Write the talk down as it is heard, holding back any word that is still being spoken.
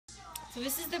So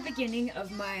this is the beginning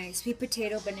of my sweet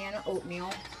potato banana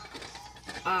oatmeal.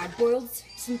 I boiled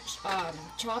some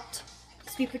chopped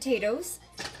sweet potatoes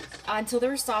until they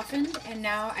were softened, and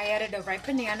now I added a ripe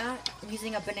banana. I'm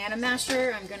using a banana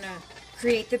masher. I'm gonna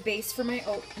create the base for my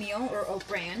oatmeal or Oat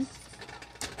Bran.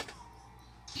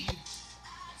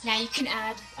 Now you can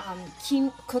add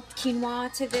cooked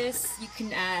quinoa to this. You can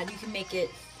make it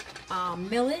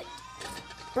millet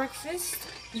breakfast.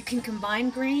 You can combine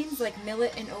grains like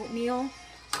millet and oatmeal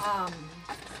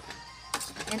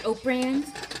and Oat Bran.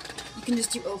 You can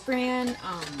just do Oat Bran,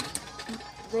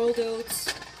 rolled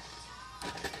oats.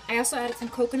 I also added some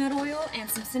coconut oil and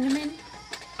some cinnamon.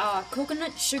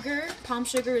 Coconut sugar, palm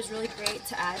sugar is really great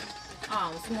to add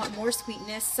if you want more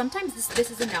sweetness. Sometimes this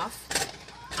is enough.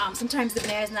 Sometimes the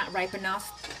banana is not ripe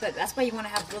enough, but that's why you want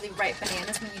to have really ripe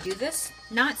bananas when you do this.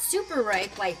 Not super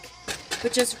ripe,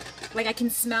 but just like I can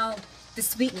smell the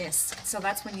sweetness, so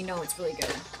that's when you know it's really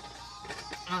good.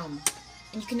 And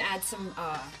you can add some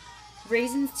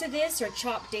raisins to this or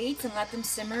chopped dates and let them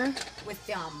simmer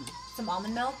with some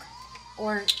almond milk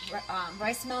or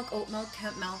rice milk, oat milk,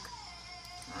 hemp milk,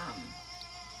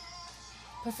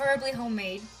 preferably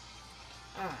homemade.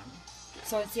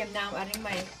 So see, I'm now adding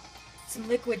some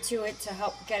liquid to it to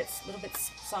help get it a little bit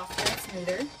softer and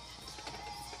smoother.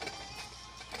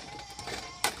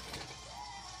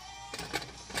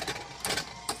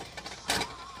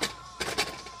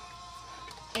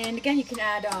 And again, you can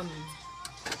add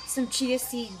some chia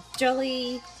seed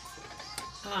jelly,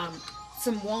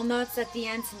 some walnuts at the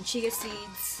end, some chia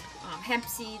seeds, hemp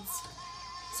seeds.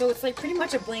 So it's like pretty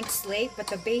much a blank slate, but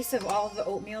the base of all of the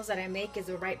oatmeals that I make is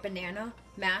a ripe banana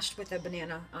mashed with a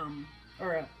banana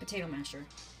or a potato masher,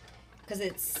 because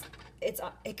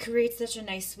it creates such a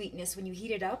nice sweetness when you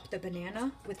heat it up. The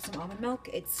banana with some almond milk,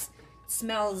 it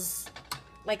smells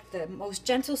like the most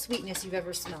gentle sweetness you've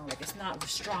ever smelled. Like, it's not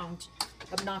strong,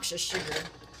 obnoxious sugar.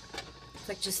 It's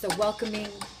like just a welcoming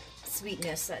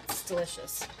sweetness that's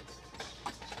delicious.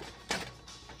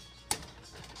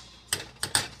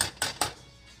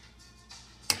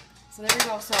 So there we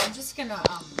go. So I'm just gonna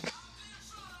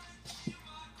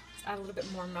add a little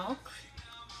bit more milk.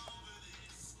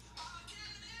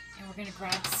 And we're gonna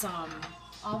grab some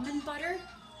almond butter.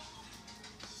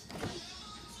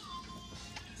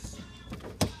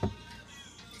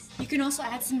 You can also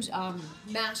add some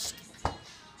mashed.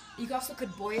 You also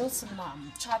could boil some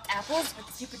chopped apples with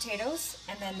the sweet potatoes,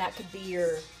 and then that could be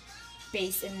your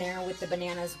base in there with the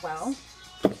banana as well.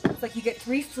 It's like you get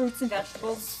 3 fruits and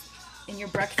vegetables in your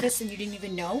breakfast, and you didn't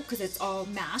even know, because it's all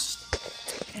mashed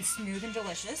and smooth and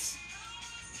delicious.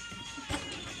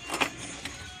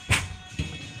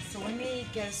 So let me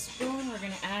get a spoon. We're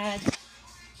going to add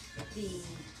the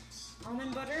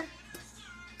almond butter.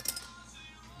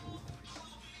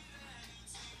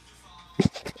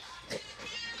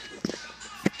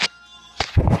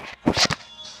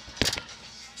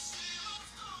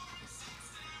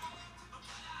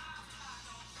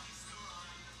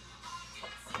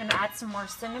 I'm going to add some more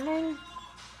cinnamon.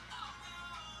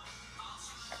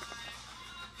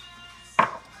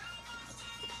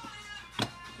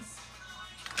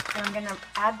 And I'm going to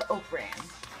add the Oat Bran.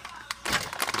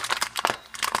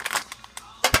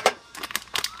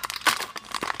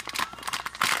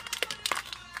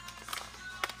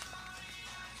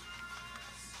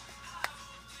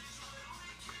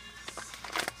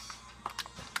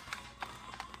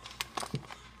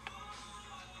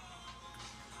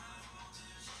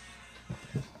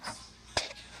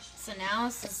 So now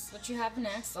this is what you have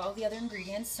next, all the other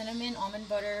ingredients: cinnamon, almond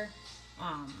butter,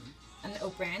 and the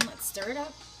Oat Bran. Let's stir it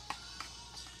up.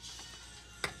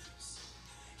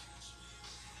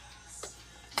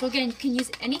 So again, you can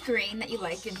use any grain that you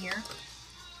like in here.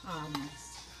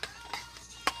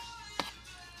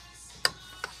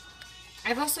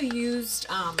 I've also used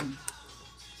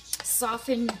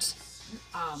softened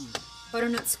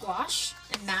butternut squash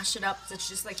and mash it up. So it's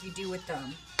just like you do with the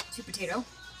sweet potato.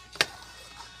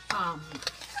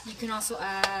 You can also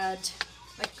add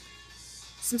like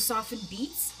some softened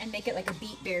beets and make it like a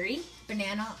beet berry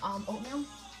banana oatmeal.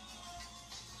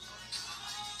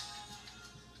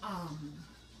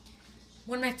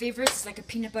 One of my favorites is like a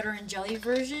peanut butter and jelly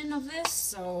version of this.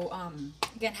 So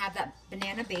again, have that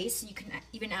banana base. You can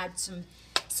even add some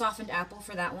softened apple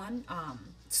for that one.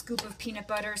 Scoop of peanut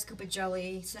butter, scoop of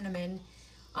jelly, cinnamon,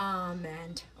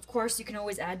 and of course you can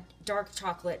always add dark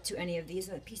chocolate to any of these.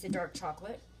 A piece of dark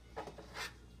chocolate.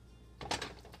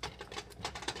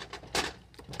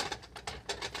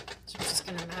 So I'm just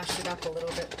gonna mash it up a little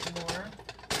bit more.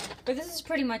 But this is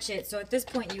pretty much it. So at this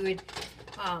point you would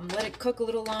let it cook a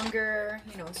little longer,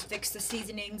 you know, fix the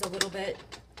seasonings a little bit.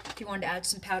 If you wanted to add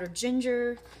some powdered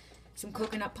ginger, some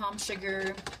coconut palm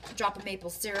sugar, a drop of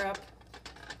maple syrup.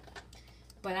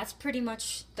 But that's pretty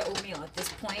much the oatmeal at this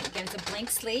point. Again, it's a blank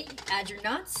slate. Add your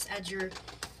nuts, add your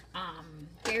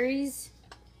berries,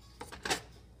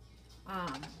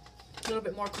 a little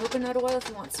bit more coconut oil if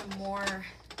you want some more,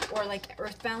 or like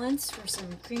earth balance for some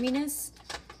creaminess.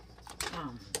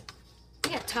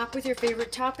 Yeah, top with your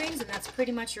favorite toppings, and that's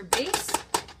pretty much your base.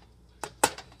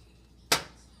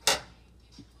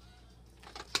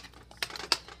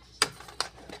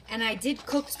 And I did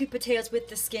cook sweet potatoes with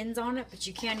the skins on it, but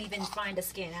you can't even find a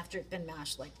skin after it's been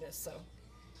mashed like this. So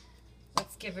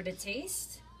let's give it a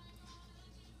taste.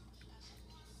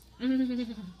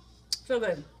 So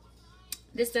good.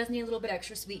 This does need a little bit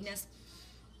extra sweetness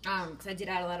because I did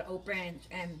add a lot of oat bran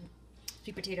and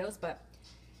sweet potatoes, but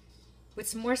with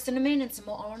some more cinnamon and some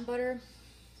more almond butter,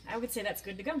 I would say that's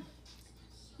good to go.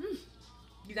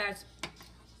 You guys,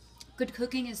 good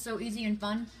cooking is so easy and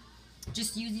fun.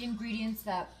 Just use the ingredients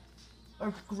that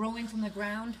are growing from the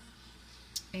ground,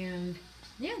 and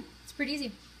yeah, it's pretty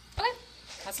easy. Okay,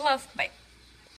 lots of love. Bye.